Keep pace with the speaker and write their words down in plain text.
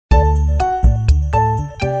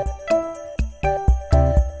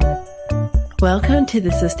Welcome to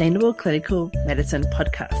the Sustainable Clinical Medicine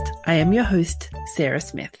Podcast. I am your host, Sarah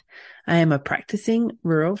Smith. I am a practicing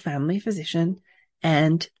rural family physician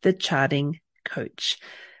and the charting coach.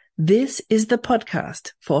 This is the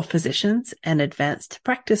podcast for physicians and advanced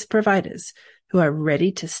practice providers who are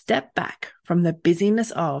ready to step back from the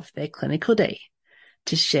busyness of their clinical day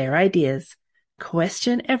to share ideas,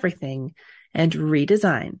 question everything, and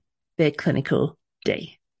redesign their clinical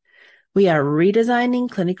day. We are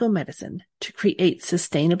redesigning clinical medicine to create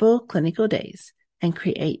sustainable clinical days and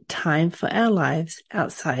create time for our lives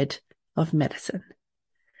outside of medicine.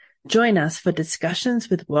 Join us for discussions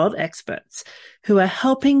with world experts who are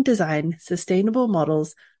helping design sustainable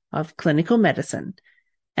models of clinical medicine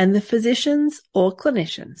and the physicians or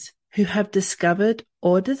clinicians who have discovered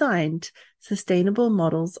or designed sustainable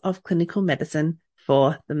models of clinical medicine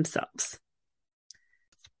for themselves.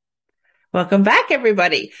 Welcome back,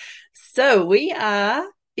 everybody. So we are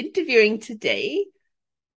interviewing today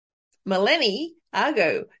Melanie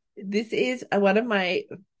Argo. This is one of my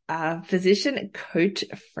physician coach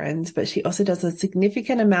friends, but she also does a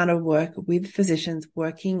significant amount of work with physicians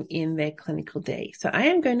working in their clinical day. So I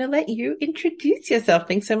am going to let you introduce yourself.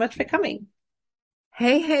 Thanks so much for coming.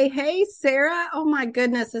 Hey, Sarah. Oh my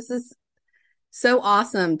goodness. This is so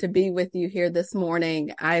awesome to be with you here this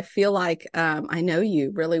morning. I feel like I know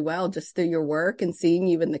you really well just through your work and seeing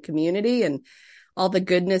you in the community and all the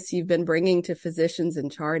goodness you've been bringing to physicians in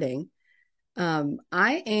charting.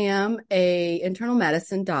 I am a internal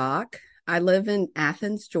medicine doc. I live in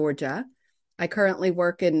Athens, Georgia. I currently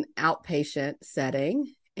work in outpatient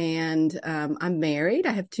setting, and I'm married.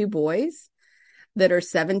 I have two boys that are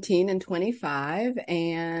 17 and 25,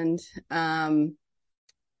 and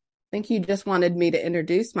I think you just wanted me to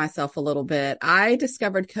introduce myself a little bit. I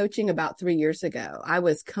discovered coaching about 3 years ago. I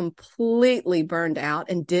was completely burned out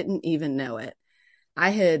and didn't even know it.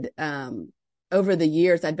 I had, over the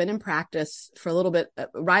years, I'd been in practice for a little bit,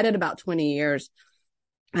 right at about 20 years.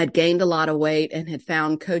 I'd gained a lot of weight and had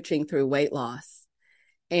found coaching through weight loss.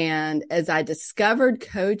 And as I discovered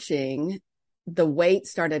coaching, the weight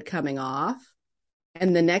started coming off.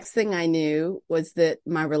 And the next thing I knew was that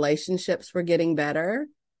my relationships were getting better.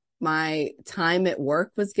 My time at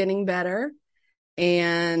work was getting better,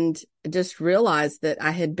 and just realized that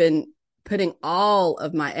I had been putting all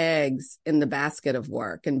of my eggs in the basket of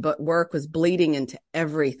work, but work was bleeding into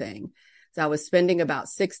everything. So I was spending about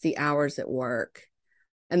 60 hours at work.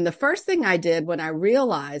 And the first thing I did when I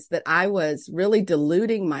realized that I was really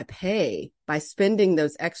diluting my pay by spending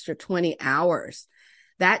those extra 20 hours,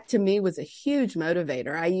 that to me was a huge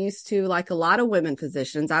motivator. I used to, like a lot of women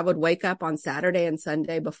physicians, I would wake up on Saturday and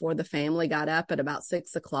Sunday before the family got up at about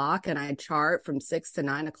 6 o'clock, and I'd chart from 6 to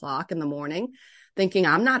 9 o'clock in the morning, thinking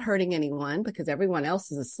I'm not hurting anyone because everyone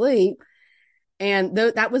else is asleep. And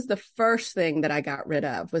that was the first thing that I got rid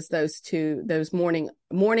of, was those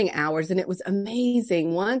morning hours. And it was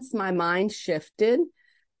amazing. Once my mind shifted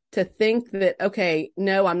to think that, okay,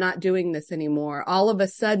 no, I'm not doing this anymore. All of a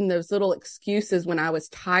sudden, those little excuses when I was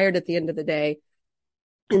tired at the end of the day,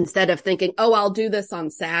 instead of thinking, oh, I'll do this on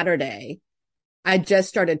Saturday, I just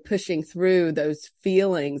started pushing through those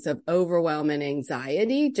feelings of overwhelm and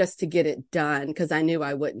anxiety just to get it done, because I knew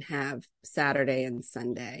I wouldn't have Saturday and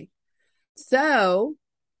Sunday. So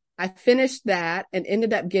I finished that and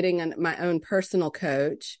ended up getting my own personal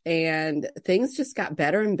coach, and things just got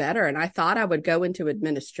better and better. And I thought I would go into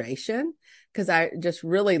administration because I just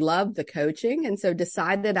really loved the coaching. And so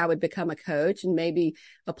decided I would become a coach and maybe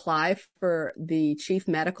apply for the chief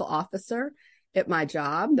medical officer at my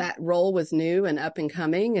job. That role was new and up and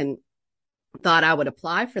coming, and thought I would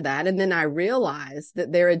apply for that. And then I realized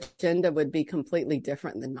that their agenda would be completely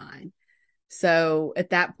different than mine. So at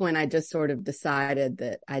that point, I just sort of decided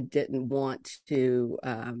that I didn't want to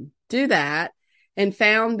do that, and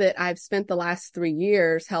found that I've spent the last 3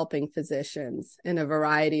 years helping physicians in a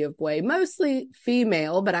variety of ways, mostly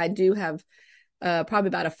female, but I do have probably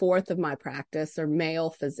about a fourth of my practice are male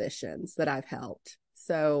physicians that I've helped.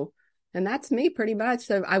 So, and that's me pretty much.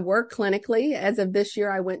 So I work clinically. As of this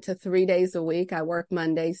year, I went to 3 days a week. I work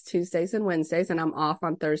Mondays, Tuesdays, and Wednesdays, and I'm off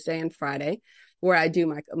on Thursday and Friday, where I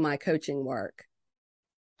do my coaching work.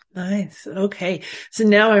 Nice. Okay. So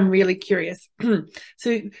now I'm really curious.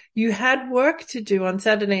 So you had work to do on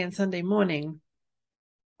Saturday and Sunday morning,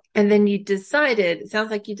 and then it sounds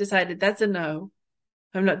like you decided that's a no.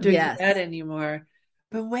 I'm not doing that anymore.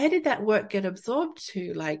 But where did that work get absorbed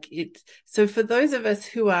to? So for those of us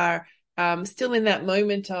who are still in that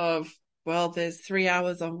moment of, well, there's 3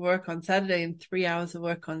 hours of work on Saturday and 3 hours of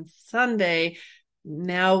work on Sunday.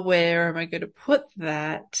 Now, where am I going to put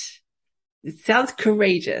that? It sounds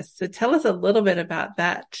courageous. So tell us a little bit about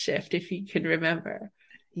that shift, if you can remember.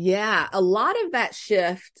 Yeah, a lot of that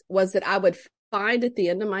shift was that I would find at the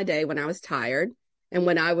end of my day when I was tired and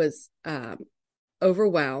when I was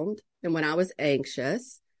overwhelmed and when I was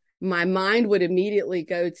anxious, my mind would immediately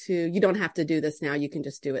go to, you don't have to do this now. You can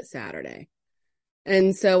just do it Saturday.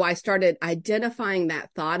 And so I started identifying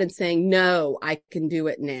that thought and saying, no, I can do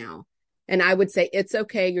it now. And I would say, it's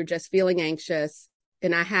okay. You're just feeling anxious.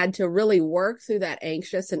 And I had to really work through that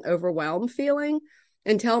anxious and overwhelmed feeling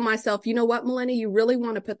and tell myself, you know what, Melanie, you really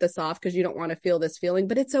want to put this off because you don't want to feel this feeling,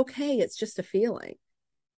 but it's okay. It's just a feeling.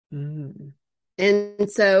 Mm. And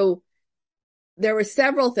so there were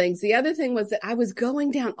several things. The other thing was that I was going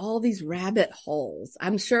down all these rabbit holes.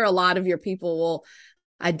 I'm sure a lot of your people will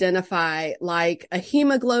identify, like a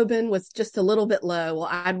hemoglobin was just a little bit low. Well,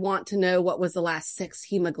 I'd want to know what was the last 6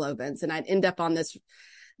 hemoglobins, and I'd end up on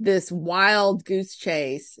this wild goose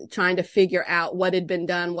chase trying to figure out what had been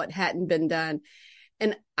done, what hadn't been done.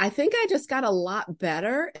 And I think I just got a lot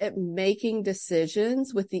better at making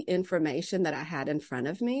decisions with the information that I had in front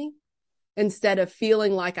of me, instead of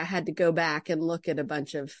feeling like I had to go back and look at a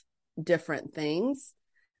bunch of different things.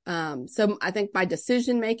 So I think my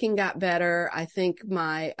decision making got better. I think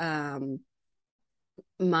my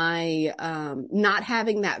not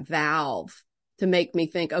having that valve to make me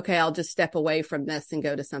think, okay, I'll just step away from this and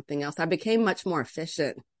go to something else. I became much more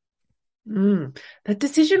efficient. That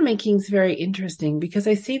decision making is very interesting, because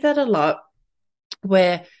I see that a lot,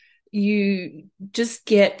 where you just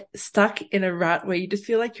get stuck in a rut where you just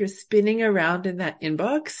feel like you're spinning around in that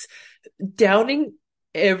inbox, doubting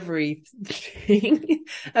everything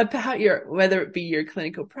about whether it be your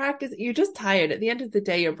clinical practice. You're just tired. At the end of the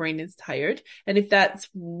day, your brain is tired. And if that's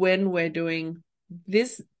when we're doing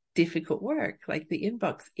this difficult work, like the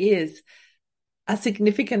inbox is a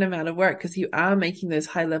significant amount of work, because you are making those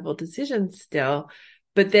high level decisions still.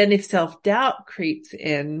 But then if self-doubt creeps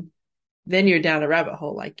in, then you're down a rabbit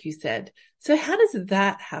hole, like you said. So how does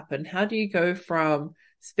that happen? How do you go from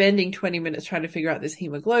spending 20 minutes trying to figure out this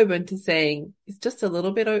hemoglobin to saying it's just a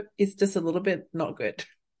little bit not good?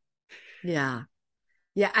 Yeah.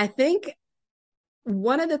 Yeah. I think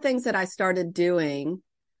one of the things that I started doing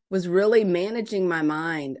was really managing my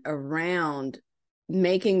mind around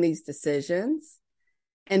making these decisions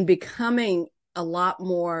and becoming a lot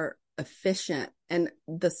more efficient. And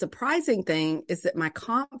the surprising thing is that my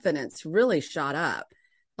confidence really shot up.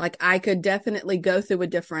 Like I could definitely go through a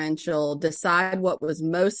differential, decide what was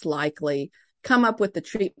most likely, come up with the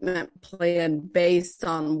treatment plan based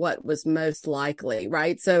on what was most likely,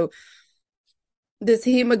 right? So this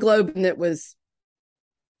hemoglobin that was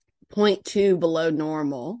 0.2 below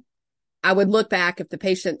normal, I would look back if the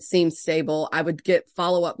patient seemed stable. I would get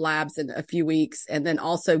follow-up labs in a few weeks, and then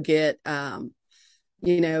also get,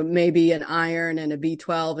 maybe an iron and a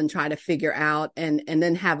B12 and try to figure out and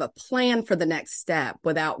then have a plan for the next step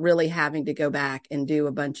without really having to go back and do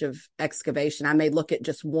a bunch of excavation. I may look at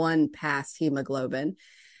just one past hemoglobin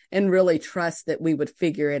and really trust that we would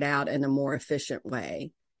figure it out in a more efficient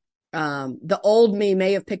way. The old me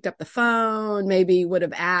may have picked up the phone, maybe would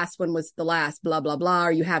have asked, when was the last blah, blah, blah.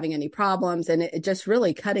 Are you having any problems? And it just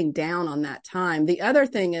really cutting down on that time. The other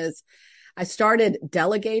thing is I started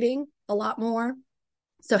delegating a lot more.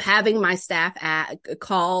 So having my staff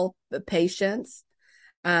call the patients.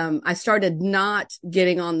 I started not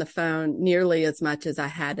getting on the phone nearly as much as I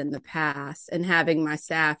had in the past, and having my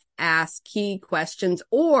staff ask key questions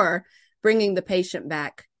or bringing the patient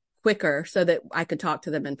back quicker so that I could talk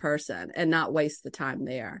to them in person and not waste the time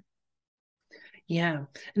there. Yeah.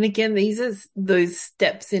 And again, these are those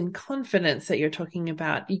steps in confidence that you're talking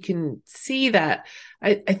about. You can see that.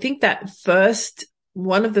 I think that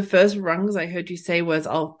one of the first rungs I heard you say was,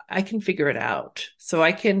 I can figure it out. So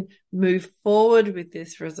I can move forward with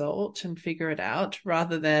this result and figure it out,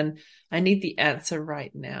 rather than I need the answer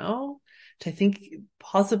right now. I think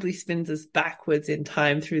possibly spins us backwards in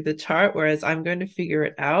time through the chart, whereas I'm going to figure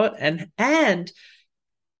it out and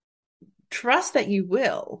trust that you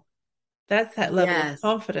will. That's that level of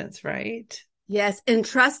confidence, right? Yes. And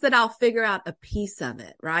trust that I'll figure out a piece of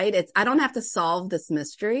it, right? I don't have to solve this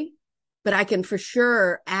mystery, but I can for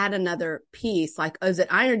sure add another piece. Like, is it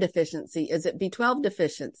iron deficiency? Is it B12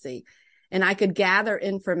 deficiency? And I could gather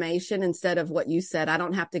information instead of what you said. I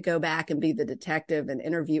don't have to go back and be the detective and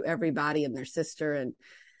interview everybody and their sister and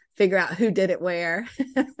figure out who did it where,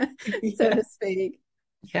 so to speak.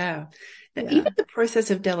 Yeah. Even the process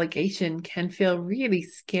of delegation can feel really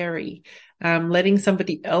scary. Letting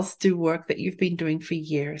somebody else do work that you've been doing for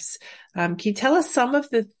years. Can you tell us some of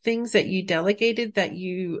the things that you delegated that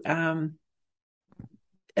you, and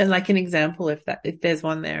like an example, if there's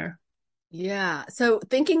one there? Yeah. So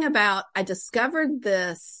thinking about, I discovered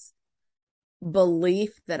this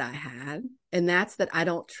belief that I had, and that's that I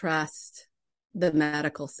don't trust the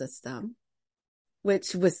medical system,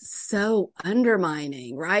 which was so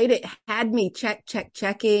undermining, right? It had me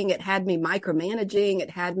checking. It had me micromanaging. It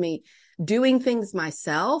had me doing things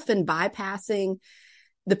myself and bypassing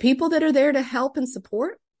the people that are there to help and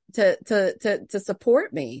support, to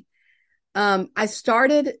support me. I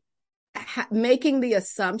started making the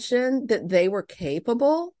assumption that they were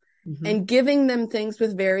capable and giving them things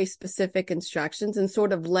with very specific instructions and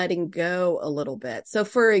sort of letting go a little bit. So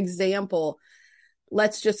for example,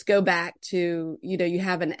 let's just go back to, you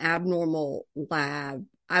have an abnormal lab.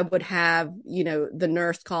 I would have, the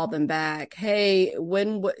nurse call them back. Hey,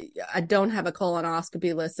 I don't have a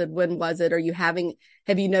colonoscopy listed. When was it?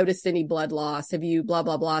 Have you noticed any blood loss? Have you blah,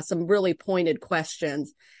 blah, blah, some really pointed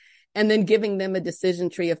questions, and then giving them a decision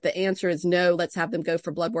tree. If the answer is no, let's have them go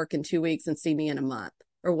for blood work in 2 weeks and see me in a month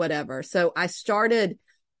or whatever. So I started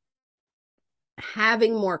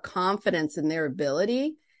having more confidence in their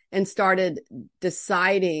ability and started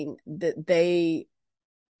deciding that they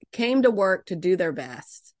came to work to do their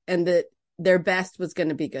best and that their best was going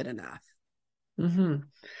to be good enough.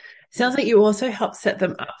 Sounds like you also helped set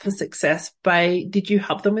them up for success did you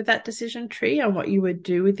help them with that decision tree on what you would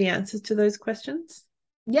do with the answers to those questions?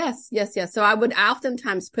 Yes. So I would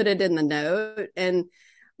oftentimes put it in the note, and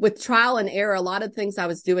with trial and error, a lot of things I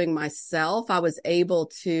was doing myself, I was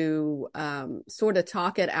able to sort of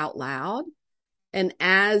talk it out loud. And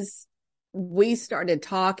as we started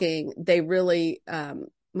talking, they really,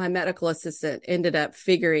 my medical assistant ended up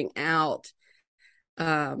figuring out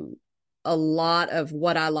a lot of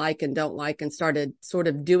what I like and don't like, and started sort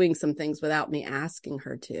of doing some things without me asking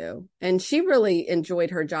her to. And she really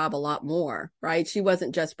enjoyed her job a lot more, right? She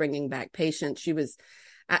wasn't just bringing back patients.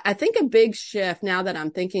 I think a big shift, now that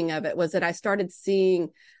I'm thinking of it, was that I started seeing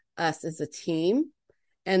us as a team,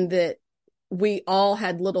 and that we all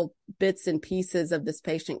had little bits and pieces of this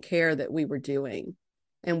patient care that we were doing,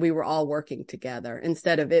 and we were all working together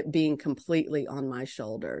instead of it being completely on my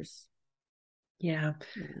shoulders. Yeah.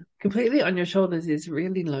 Completely on your shoulders is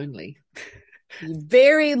really lonely.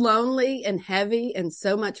 Very lonely and heavy and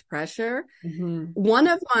so much pressure. One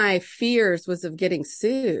of my fears was of getting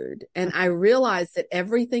sued. And I realized that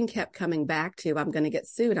everything kept coming back to, I'm going to get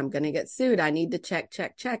sued. I'm going to get sued. I need to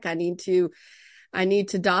check. I need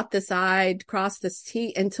to dot this I, cross this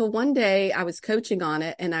T, until one day I was coaching on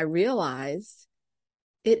it and I realized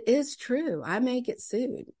it is true. I may get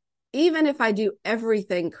sued. Even if I do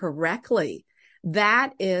everything correctly,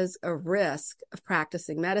 that is a risk of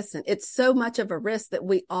practicing medicine. It's so much of a risk that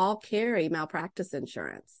we all carry malpractice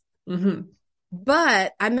insurance.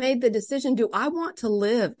 But I made the decision, do I want to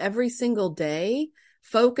live every single day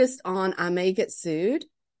focused on I may get sued?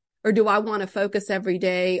 Or do I want to focus every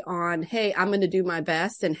day on, hey, I'm going to do my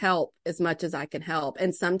best and help as much as I can help.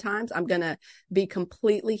 And sometimes I'm going to be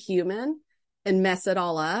completely human and mess it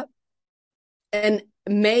all up and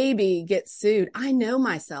maybe get sued. I know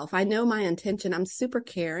myself. I know my intention. I'm super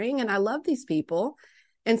caring and I love these people.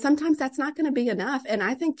 And sometimes that's not going to be enough. And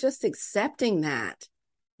I think just accepting that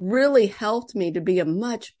really helped me to be a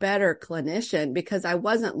much better clinician, because I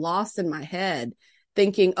wasn't lost in my head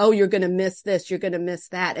thinking, oh, you're going to miss this, you're going to miss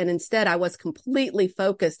that. And instead, I was completely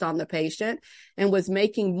focused on the patient and was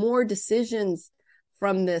making more decisions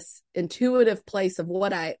from this intuitive place of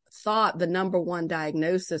what I thought the number one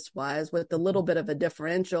diagnosis was, with a little bit of a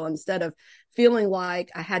differential, instead of feeling like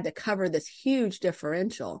I had to cover this huge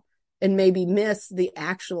differential and maybe miss the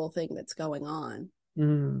actual thing that's going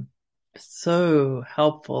on. So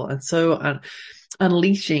helpful and so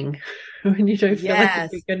unleashing when you don't feel like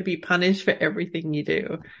you're going to be punished for everything you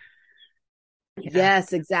do.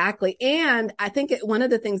 Yes, exactly. And I think one of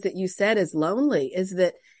the things that you said is lonely, is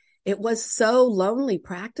that it was so lonely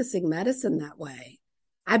practicing medicine that way.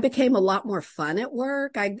 I became a lot more fun at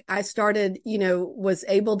work. I started, was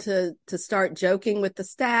able to start joking with the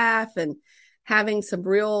staff and having some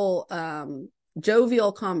real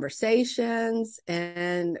jovial conversations.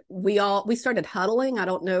 And we started huddling. I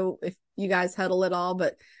don't know if you guys huddle at all,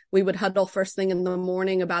 but we would huddle first thing in the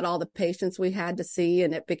morning about all the patients we had to see.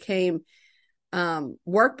 And it became,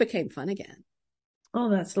 work became fun again. Oh,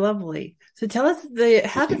 that's lovely. So tell us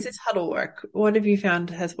how does this huddle work? What have you found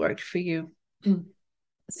has worked for you?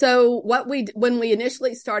 So when we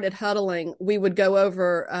initially started huddling, we would go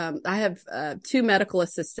over, I have two medical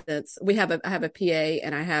assistants. I have a PA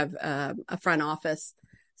and I have a front office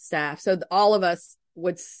staff. So all of us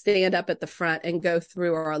would stand up at the front and go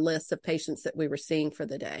through our list of patients that we were seeing for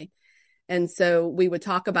the day. And so we would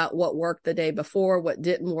talk about what worked the day before, what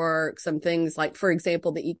didn't work, some things like, for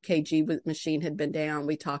example, the EKG machine had been down.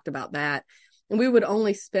 We talked about that. And we would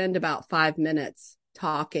only spend about 5 minutes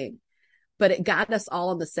talking, but it got us all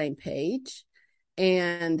on the same page.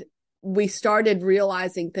 And we started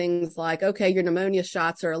realizing things like, okay, your pneumonia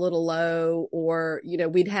shots are a little low, or,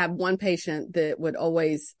 we'd have one patient that would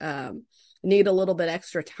always need a little bit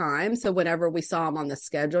extra time. So whenever we saw him on the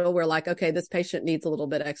schedule, we're like, okay, this patient needs a little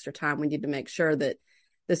bit extra time. We need to make sure that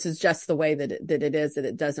this is just the way that it is, that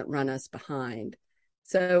it doesn't run us behind.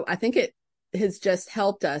 So I think it has just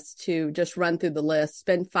helped us to just run through the list,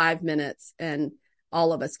 spend 5 minutes, and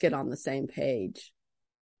all of us get on the same page.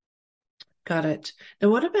 Got it. Now,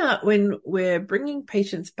 what about when we're bringing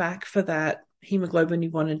patients back for that hemoglobin you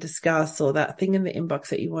want to discuss, or that thing in the inbox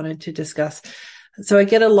that you wanted to discuss? So I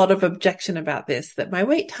get a lot of objection about this, that my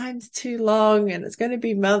wait time's too long and it's going to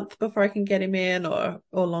be a month before I can get him in, or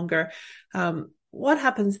longer. What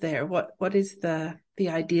happens there? What is the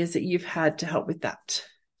ideas that you've had to help with that?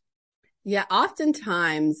 Yeah,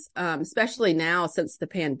 oftentimes, especially now since the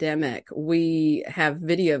pandemic, we have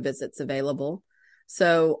video visits available.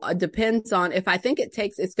 So it depends on, if I think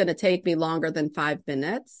it's going to take me longer than 5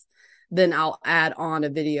 minutes, then I'll add on a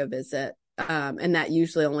video visit. And that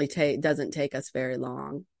usually only doesn't take us very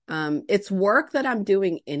long. It's work that I'm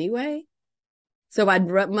doing anyway. So I'd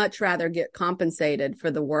much rather get compensated for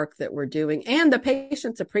the work that we're doing, and the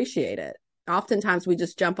patients appreciate it. Oftentimes we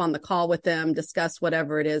just jump on the call with them, discuss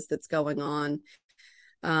whatever it is that's going on.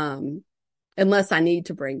 Unless I need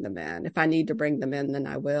to bring them in. If I need to bring them in, then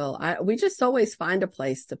I will. We just always find a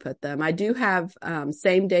place to put them. I do have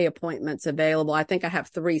same day appointments available. I think I have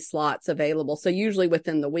 3 slots available. So usually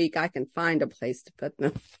within the week, I can find a place to put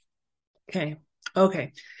them.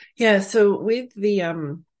 Okay. Yeah. So with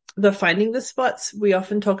the finding the spots, we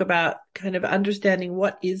often talk about kind of understanding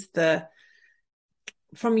what is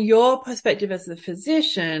from your perspective as the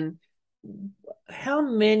physician, how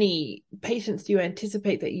many patients do you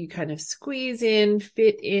anticipate that you kind of squeeze in,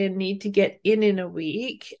 fit in, need to get in a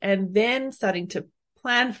week, and then starting to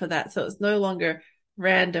plan for that, so it's no longer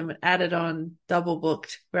random, added on, double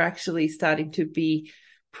booked. We're actually starting to be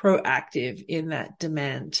proactive in that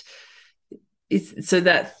demand. So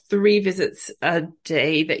that 3 visits a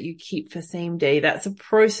day that you keep for same day, that's a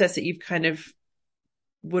process that you've kind of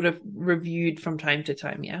would have reviewed from time to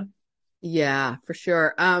time. Yeah, for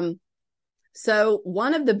sure. So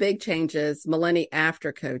one of the big changes, Melanie,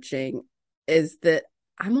 after coaching, is that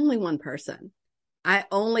I'm only one person. I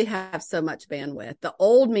only have so much bandwidth. The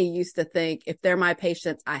old me used to think, if they're my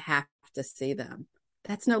patients, I have to see them.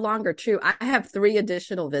 That's no longer true. I have 3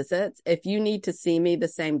 additional visits. If you need to see me the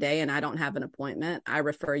same day and I don't have an appointment, I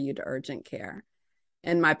refer you to urgent care.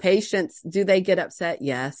 And my patients, do they get upset?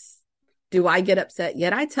 Yes. Do I get upset?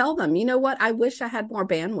 Yet I tell them, you know what? I wish I had more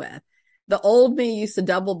bandwidth. The old me used to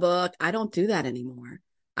double book. I don't do that anymore.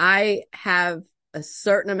 I have a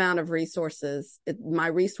certain amount of resources. My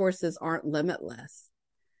resources aren't limitless.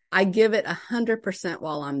 I give it 100%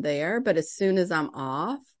 while I'm there, but as soon as I'm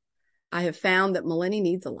off, I have found that Melanie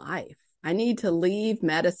needs a life. I need to leave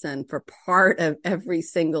medicine for part of every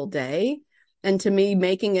single day. And to me,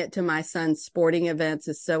 making it to my son's sporting events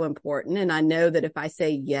is so important. And I know that if I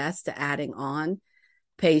say yes to adding on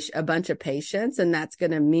a bunch of patients, and that's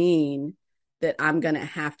going to mean that I'm going to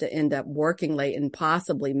have to end up working late and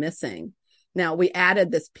possibly missing. Now, we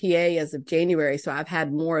added this PA as of January, so I've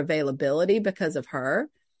had more availability because of her.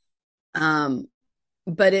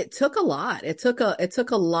 But it took a lot. It took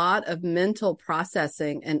a lot of mental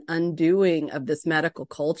processing and undoing of this medical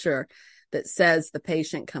culture that says the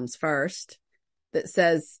patient comes first, that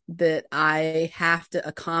says that I have to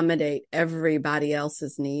accommodate everybody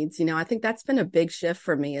else's needs. I think that's been a big shift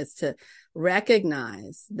for me, is to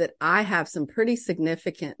recognize that I have some pretty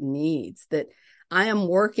significant needs, that I am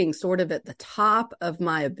working sort of at the top of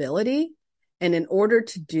my ability. And in order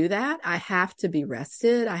to do that, I have to be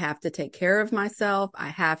rested. I have to take care of myself.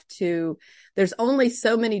 There's only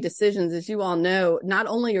so many decisions, as you all know. Not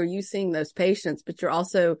only are you seeing those patients, but you're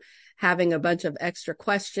also having a bunch of extra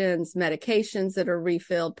questions, medications that are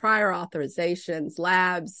refilled, prior authorizations,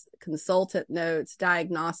 labs, consultant notes,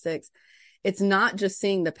 diagnostics. It's not just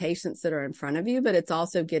seeing the patients that are in front of you, but it's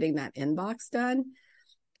also getting that inbox done.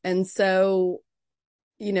 And so,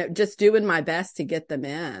 just doing my best to get them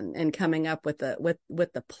in and coming up with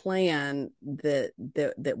the plan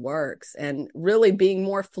that works, and really being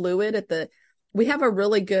more fluid we have a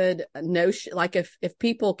really good notion. Like if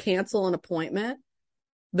people cancel an appointment,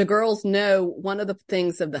 the girls know one of the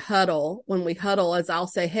things of the huddle, when we huddle, is I'll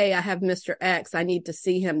say, hey, I have Mr. X. I need to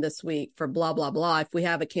see him this week for blah, blah, blah. If we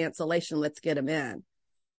have a cancellation, let's get him in.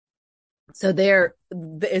 So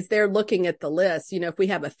as they're looking at the list, if we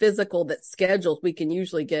have a physical that's scheduled, we can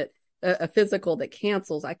usually get a physical that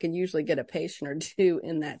cancels. I can usually get a patient or two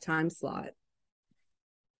in that time slot.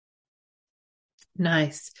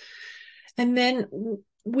 Nice. And then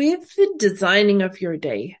with the designing of your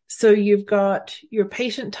day, so you've got your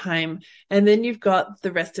patient time and then you've got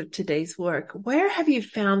the rest of today's work. Where have you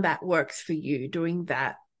found that works for you doing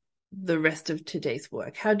that, the rest of today's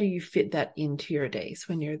work? How do you fit that into your days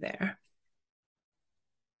when you're there?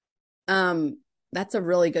 That's a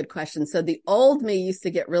really good question. So the old me used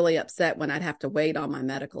to get really upset when I'd have to wait on my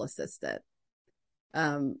medical assistant.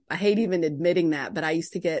 I hate even admitting that, but I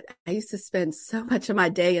used to spend so much of my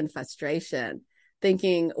day in frustration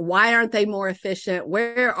thinking, why aren't they more efficient?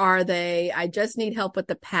 Where are they? I just need help with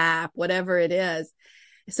the PAP, whatever it is.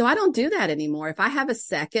 So I don't do that anymore. If I have a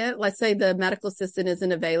second, let's say the medical assistant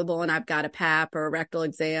isn't available and I've got a PAP or a rectal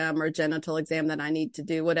exam or genital exam that I need to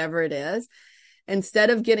do, whatever it is, instead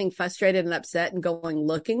of getting frustrated and upset and going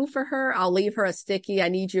looking for her, I'll leave her a sticky, I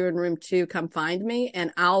need you in room 2, come find me.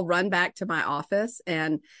 And I'll run back to my office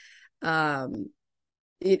and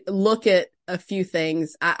look at a few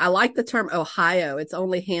things. I like the term Ohio. It's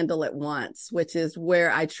only handle it once, which is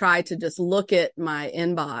where I try to just look at my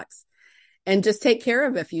inbox and just take care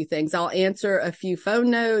of a few things. I'll answer a few phone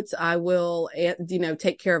notes. I will,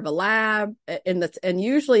 take care of a lab and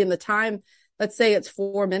usually in the time, let's say it's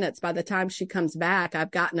 4 minutes. By the time she comes back,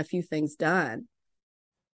 I've gotten a few things done.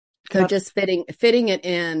 So just fitting it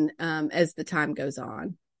in as the time goes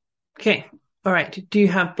on. Okay. All right. Do you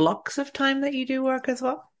have blocks of time that you do work as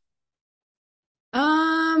well?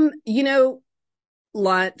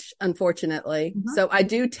 Lunch, unfortunately. Mm-hmm. So I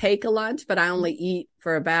do take a lunch, but I only eat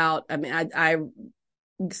for about, I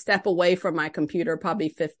step away from my computer probably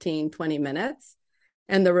 15, 20 minutes.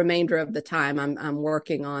 And the remainder of the time I'm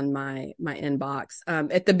working on my inbox.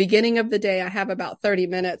 At the beginning of the day, I have about 30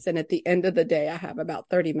 minutes. And at the end of the day, I have about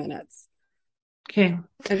 30 minutes. Okay.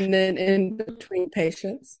 And then in between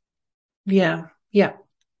patients. Yeah. Yeah.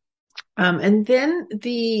 And then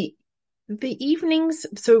the evenings.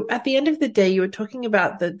 So at the end of the day, you were talking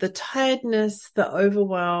about the tiredness, the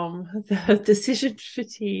overwhelm, the decision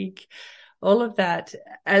fatigue, all of that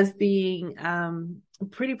as being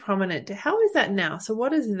pretty prominent. How is that now? So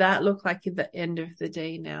what does that look like at the end of the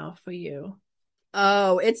day now for you?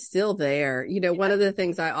 Oh, it's still there. One of the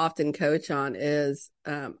things I often coach on is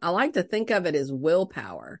I like to think of it as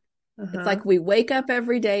willpower. It's like we wake up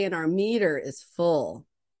every day and our meter is full.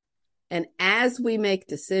 And as we make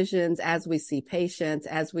decisions, as we see patients,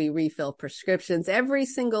 as we refill prescriptions, every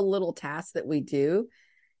single little task that we do,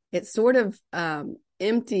 it sort of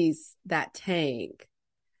empties that tank.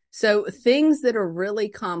 So things that are really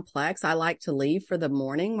complex, I like to leave for the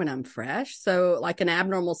morning when I'm fresh. So like an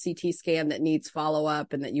abnormal CT scan that needs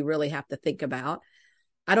follow-up and that you really have to think about,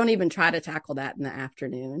 I don't even try to tackle that in the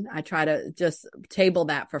afternoon. I try to just table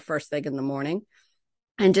that for first thing in the morning.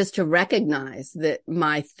 And just to recognize that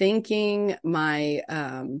my thinking, my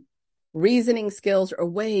reasoning skills are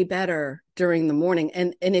way better during the morning.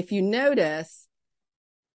 And if you notice,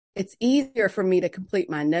 it's easier for me to complete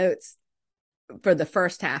my notes for the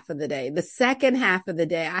first half of the day. The second half of the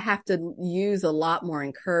day, I have to use a lot more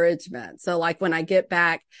encouragement. So like when I get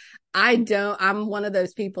back, I'm one of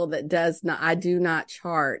those people that I do not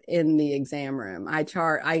chart in the exam room.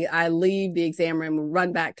 I leave the exam room,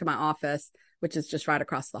 run back to my office, which is just right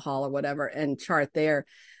across the hall or whatever, and chart there.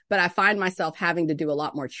 But I find myself having to do a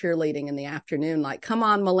lot more cheerleading in the afternoon. Like, come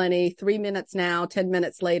on, Melanie, 3 minutes now, 10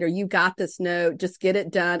 minutes later, you got this note, just get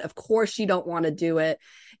it done. Of course you don't want to do it.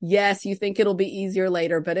 Yes, you think it'll be easier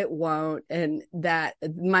later, but it won't. And that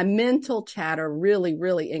my mental chatter really,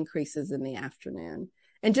 really increases in the afternoon.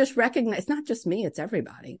 And just recognize, it's not just me, it's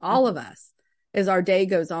everybody, all of us. As our day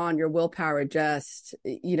goes on, your willpower adjusts,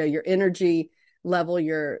 your energy level,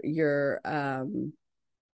 your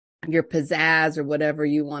pizzazz or whatever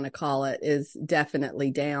you want to call it is definitely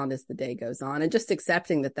down as the day goes on, and just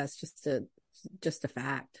accepting that that's just a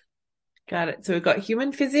fact. Got it. So we've got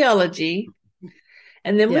human physiology,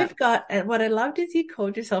 and then we've got, and what I loved is you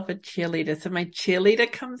called yourself a cheerleader. So my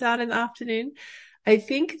cheerleader comes out in the afternoon. I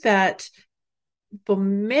think that for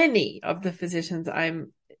many of the physicians,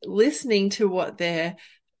 I'm listening to what their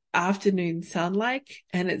afternoons sound like,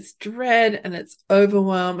 and it's dread and it's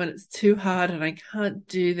overwhelm and it's too hard and I can't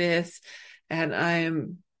do this, and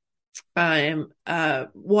I'm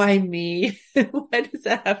why me? Why does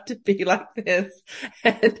it have to be like this?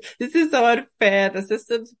 And this is so unfair. The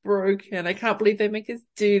system's broken. I can't believe they make us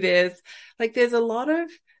do this. Like there's a lot of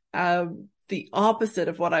the opposite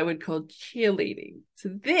of what I would call cheerleading. So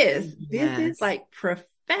this is like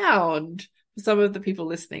profound for some of the people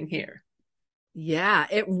listening here. Yeah,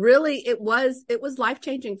 it was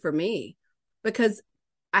life-changing for me because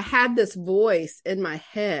I had this voice in my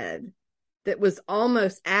head that was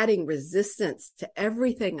almost adding resistance to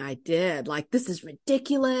everything I did. Like, this is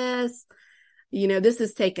ridiculous. This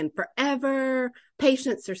is taking forever.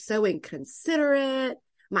 Patients are so inconsiderate.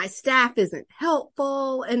 My staff isn't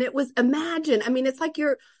helpful. And it was, it's like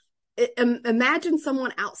imagine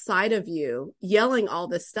someone outside of you yelling all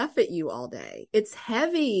this stuff at you all day. It's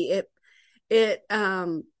heavy.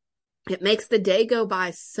 It makes the day go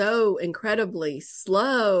by so incredibly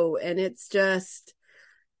slow. And it's just,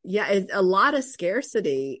 yeah, it's a lot of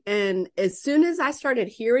scarcity. And as soon as I started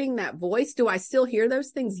hearing that voice, do I still hear those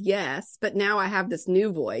things? Yes. But now I have this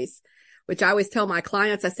new voice, which I always tell my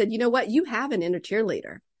clients, I said, you know what? You have an inner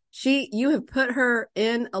cheerleader. You have put her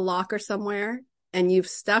in a locker somewhere and you've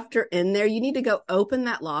stuffed her in there. You need to go open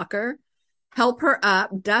that locker, help her up,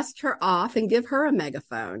 dust her off, and give her a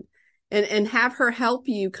megaphone. And have her help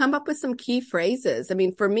you come up with some key phrases. I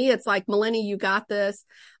mean, for me, it's like, Melanie, you got this.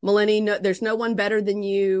 Melanie, no, there's no one better than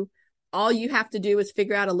you. All you have to do is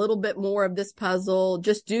figure out a little bit more of this puzzle.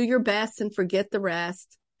 Just do your best and forget the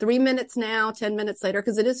rest. 3 minutes now, 10 minutes later,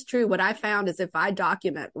 because it is true. What I found is if I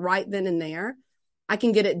document right then and there, I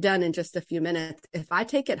can get it done in just a few minutes. If I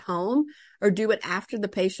take it home or do it after the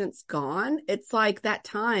patient's gone, it's like that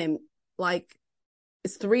time, like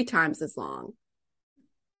it's 3 times as long.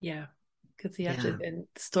 Yeah. Because you have to then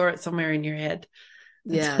store it somewhere in your head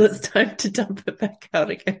until it's time to dump it back out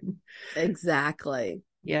again. Exactly.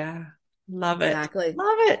 Yeah. Love it. Exactly.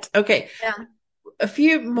 Love it. Okay. Yeah. A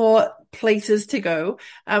few more places to go.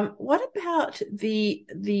 What about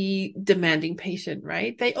the demanding patient,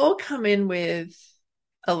 right? They all come in with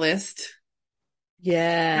a list.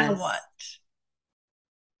 Yes. Now what?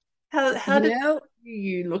 How do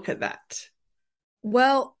you look at that?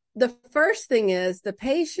 Well, the first thing is the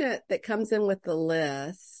patient that comes in with the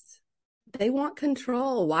list, they want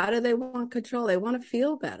control. Why do they want control? They want to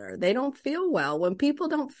feel better. They don't feel well. When people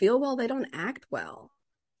don't feel well, they don't act well.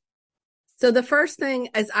 So the first thing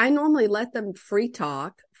is I normally let them free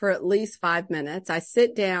talk for at least 5 minutes. I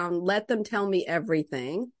sit down, let them tell me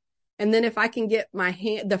everything. And then if I can get my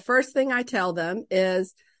hand, the first thing I tell them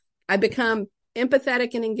is I become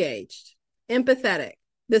empathetic and engaged. Empathetic.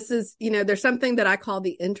 This is, there's something that I call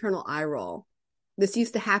the internal eye roll. This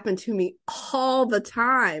used to happen to me all the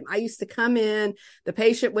time. I used to come in, the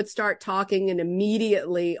patient would start talking, and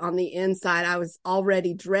immediately on the inside, I was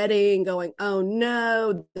already dreading, going, oh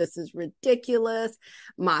no, this is ridiculous.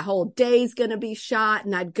 My whole day's going to be shot.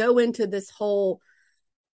 And I'd go into this whole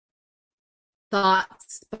thought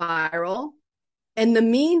spiral. In the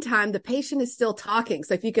meantime, the patient is still talking.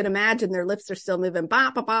 So if you can imagine, their lips are still moving.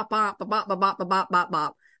 Bop, bop, bop, bop, bop, bop, bop, bop, bop, bop,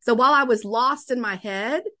 bop. So while I was lost in my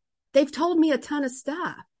head, they've told me a ton of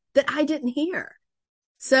stuff that I didn't hear.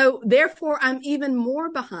 So therefore, I'm even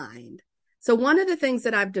more behind. So one of the things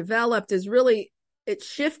that I've developed is really, it's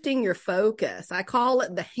shifting your focus. I call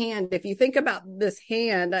it the hand. If you think about this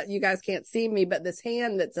hand, you guys can't see me, but this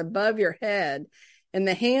hand that's above your head, and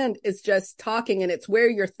the hand is just talking, and it's where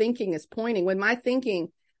your thinking is pointing. When my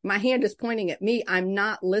hand is pointing at me, I'm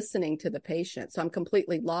not listening to the patient. So I'm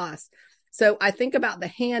completely lost. So I think about the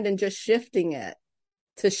hand and just shifting it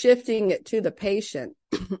to the patient.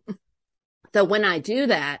 So when I do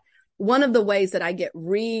that, one of the ways that I get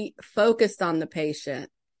refocused on the patient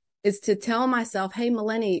is to tell myself, hey,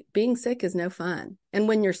 Melanie, being sick is no fun. And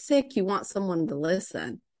when you're sick, you want someone to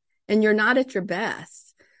listen, and you're not at your best.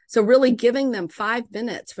 So really giving them 5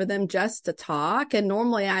 minutes for them just to talk. And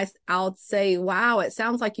normally I'll say, wow, it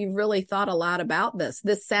sounds like you've really thought a lot about this.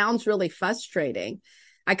 This sounds really frustrating.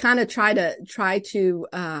 I kind of try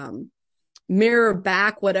to mirror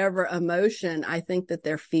back whatever emotion I think that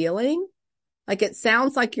they're feeling. Like, it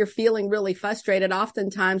sounds like you're feeling really frustrated.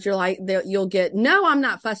 Oftentimes you're like, you'll get, no, I'm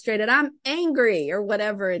not frustrated. I'm angry, or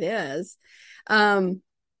whatever it is.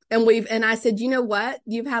 And I said, you know what?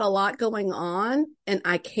 You've had a lot going on, and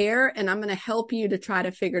I care, and I'm going to help you to try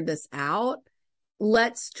to figure this out.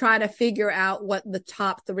 Let's try to figure out what the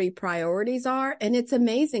top 3 priorities are. And it's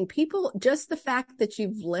amazing. People, just the fact that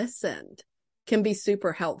you've listened can be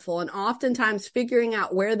super helpful. And oftentimes figuring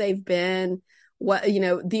out where they've been,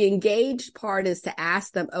 the engaged part is to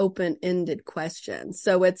ask them open-ended questions.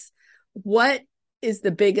 So it's, what is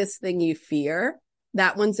the biggest thing you fear?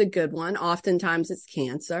 That one's a good one. Oftentimes it's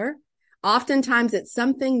cancer. Oftentimes it's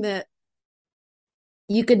something that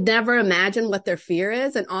you could never imagine what their fear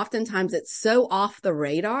is. And oftentimes it's so off the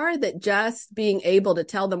radar that just being able to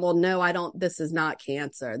tell them, well, no, this is not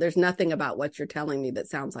cancer. There's nothing about what you're telling me that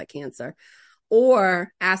sounds like cancer.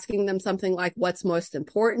 Or asking them something like, what's most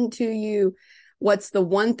important to you? What's the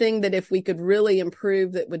one thing that if we could really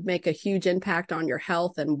improve that would make a huge impact on your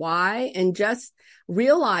health and why? And just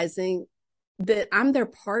realizing that I'm their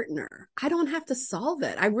partner. I don't have to solve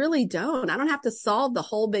it. I really don't. I don't have to solve the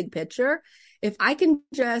whole big picture. If I can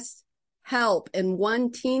just help in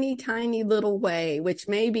one teeny tiny little way, which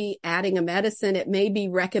may be adding a medicine, it may be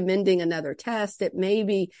recommending another test, it may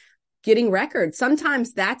be getting records.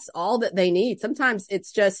 Sometimes that's all that they need. Sometimes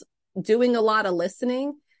it's just doing a lot of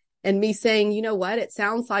listening and me saying, you know what, it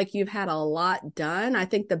sounds like you've had a lot done. I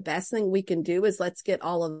think the best thing we can do is let's get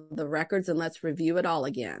all of the records and let's review it all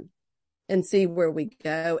again and see where we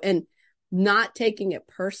go, and not taking it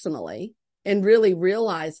personally and really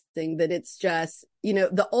realizing that it's just,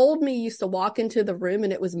 the old me used to walk into the room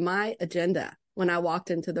and it was my agenda. When I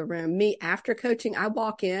walked into the room, me after coaching, I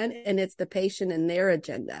walk in and it's the patient and their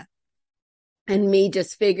agenda, and me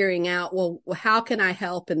just figuring out, well, how can I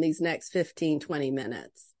help in these next 15, 20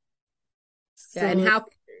 minutes? And how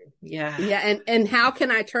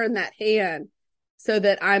can I turn that hand so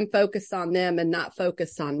that I'm focused on them and not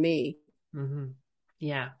focused on me? Mm-hmm.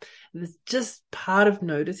 Yeah. It's just part of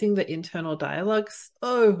noticing the internal dialogue.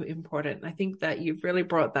 So important. I think that you've really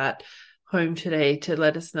brought that home today to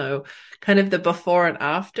let us know kind of the before and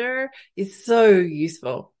after is so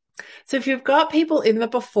useful. So if you've got people in the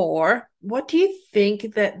before, what do you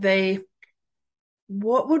think that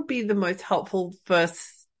what would be the most helpful first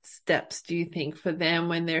steps, do you think, for them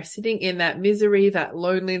when they're sitting in that misery, that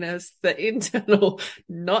loneliness, the internal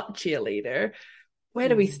not cheerleader? Where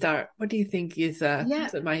do we start? What do you think is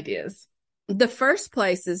some ideas? The first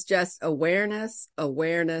place is just awareness,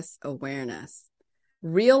 awareness, awareness.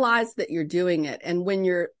 Realize that you're doing it. And when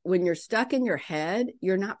you're stuck in your head,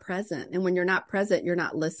 you're not present. And when you're not present, you're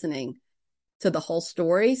not listening to the whole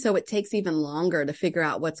story. So it takes even longer to figure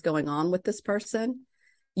out what's going on with this person.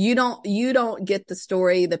 You don't get the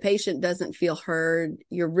story. The patient doesn't feel heard.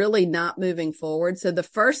 You're really not moving forward. So the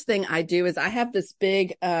first thing I do is I have this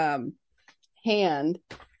big, hand,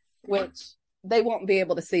 which they won't be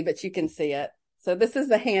able to see, but you can see it. So this is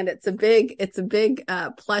the hand. It's a big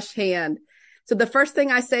plush hand. So the first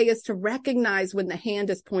thing I say is to recognize when the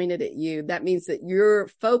hand is pointed at you. That means that you're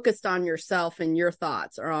focused on yourself and your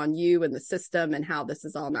thoughts are on you and the system and how this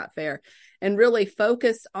is all not fair, and really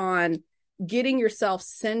focus on getting yourself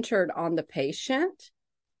centered on the patient.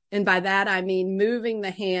 And by that, I mean moving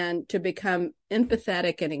the hand to become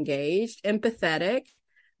empathetic and engaged. Empathetic,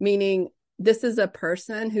 meaning this is a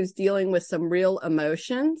person who's dealing with some real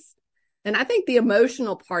emotions. And I think the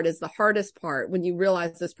emotional part is the hardest part, when you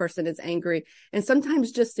realize this person is angry. And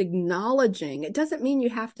sometimes just acknowledging, it doesn't mean you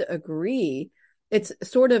have to agree. It's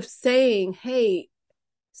sort of saying, hey,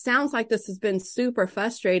 sounds like this has been super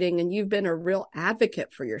frustrating and you've been a real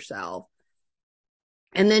advocate for yourself.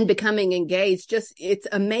 And then becoming engaged. It's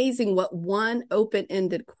amazing what one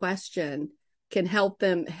open-ended question can help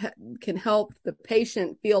the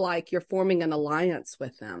patient feel like you're forming an alliance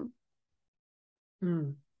with them.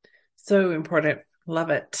 So important. Love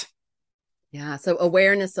it. Yeah. So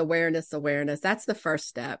awareness, awareness, awareness. That's the first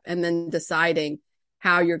step. And then deciding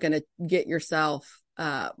how you're going to get yourself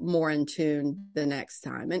more in tune the next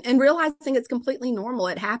time, and realizing it's completely normal.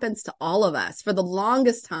 It happens to all of us. For the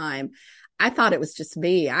longest time, I thought it was just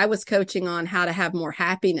me. I was coaching on how to have more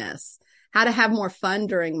happiness, how to have more fun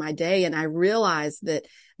during my day. And I realized that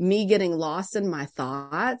me getting lost in my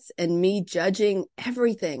thoughts and me judging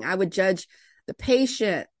everything, I would judge the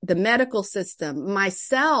patient, the medical system,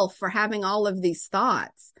 myself for having all of these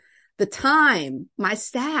thoughts, the time, my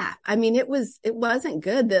staff. I mean, it wasn't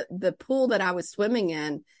good. The pool that I was swimming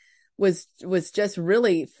in was just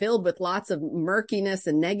really filled with lots of murkiness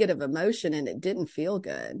and negative emotion, and it didn't feel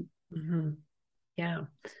good. Mm-hmm. Yeah.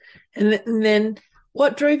 And then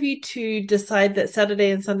what drove you to decide that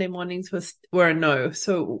Saturday and Sunday mornings were a no?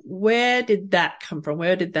 So where did that come from?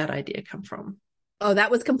 Where did that idea come from? Oh, that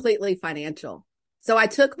was completely financial. So I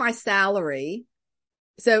took my salary.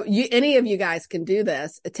 So any of you guys can do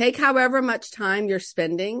this. Take however much time you're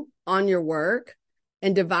spending on your work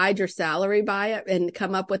and divide your salary by it and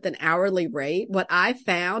come up with an hourly rate. What I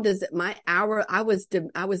found is that my hour, I was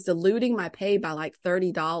diluting my pay by like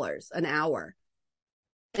 $30 an hour.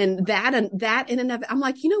 And that in and of it, I'm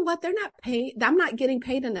like, you know what? I'm not getting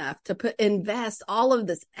paid enough to invest all of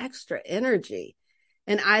this extra energy.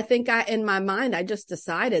 And I think in my mind, I just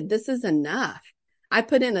decided this is enough. I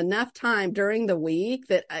put in enough time during the week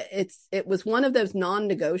that it was one of those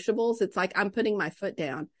non-negotiables. It's like, I'm putting my foot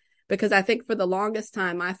down, because I think for the longest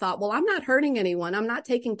time I thought, well, I'm not hurting anyone. I'm not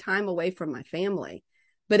taking time away from my family.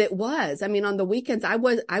 But it was, I mean, on the weekends, I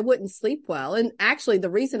wouldn't sleep well. And actually the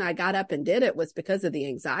reason I got up and did it was because of the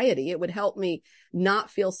anxiety. It would help me not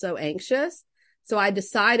feel so anxious. So I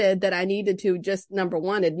decided that I needed to just, number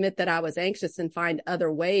one, admit that I was anxious and find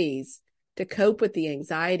other ways to cope with the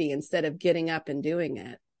anxiety instead of getting up and doing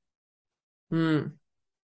it.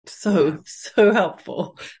 So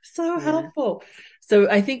helpful. So Yeah. helpful. So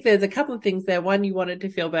I think there's a couple of things there. One, you wanted to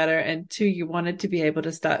feel better. And two, you wanted to be able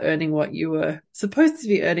to start earning what you were supposed to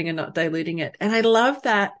be earning and not diluting it. And I love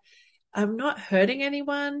that I'm not hurting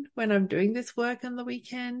anyone when I'm doing this work on the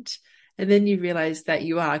weekend. And then you realize that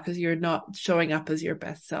you are, because you're not showing up as your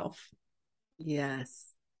best self. Yes.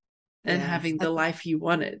 And having the life you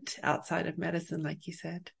wanted outside of medicine, like you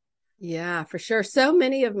said. Yeah, for sure. So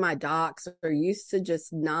many of my docs are used to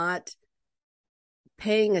just not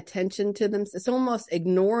paying attention to them. It's almost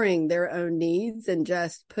ignoring their own needs and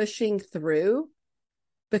just pushing through,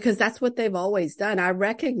 because that's what they've always done. I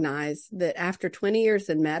recognize that after 20 years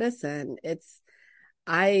in medicine,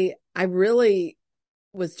 I really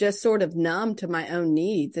was just sort of numb to my own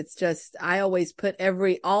needs. It's just, I always put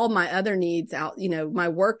all my other needs out, my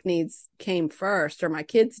work needs came first, or my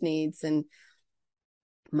kids' needs, and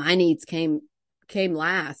my needs came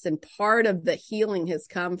last. And part of the healing has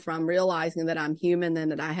come from realizing that I'm human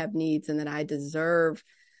and that I have needs and that I deserve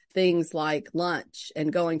things like lunch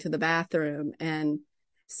and going to the bathroom and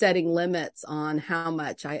setting limits on how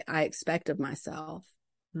much I expect of myself.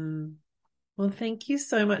 Well, thank you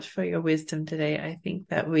so much for your wisdom today. I think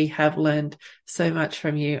that we have learned so much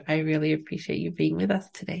from you. I really appreciate you being with us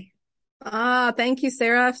today. Thank you,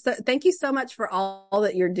 Sarah. Thank you so much for all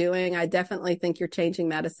that you're doing. I definitely think you're changing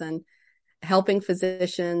medicine, helping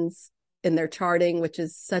physicians in their charting, which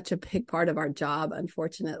is such a big part of our job,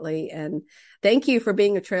 unfortunately. And thank you for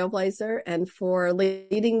being a trailblazer and for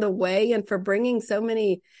leading the way and for bringing so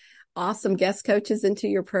many awesome guest coaches into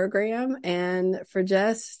your program and for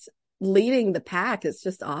just leading the pack. It's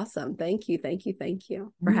just awesome. Thank you. Thank you. Thank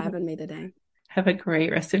you for having me today. Have a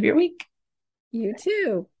great rest of your week. You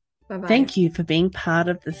too. Bye-bye. Thank you for being part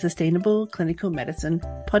of the Sustainable Clinical Medicine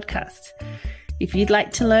podcast. If you'd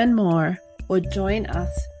like to learn more or join us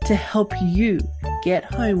to help you get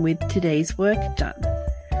home with today's work done,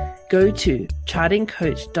 go to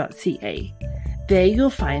chartingcoach.ca. There you'll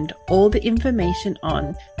find all the information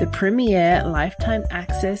on the Premier Lifetime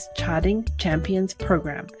Access Charting Champions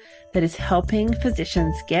program that is helping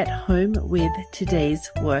physicians get home with today's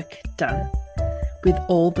work done, with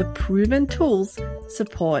all the proven tools,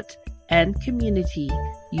 support, and community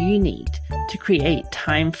you need to create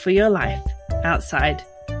time for your life outside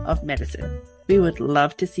of medicine. We would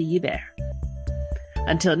love to see you there.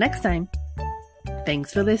 Until next time,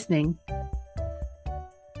 thanks for listening.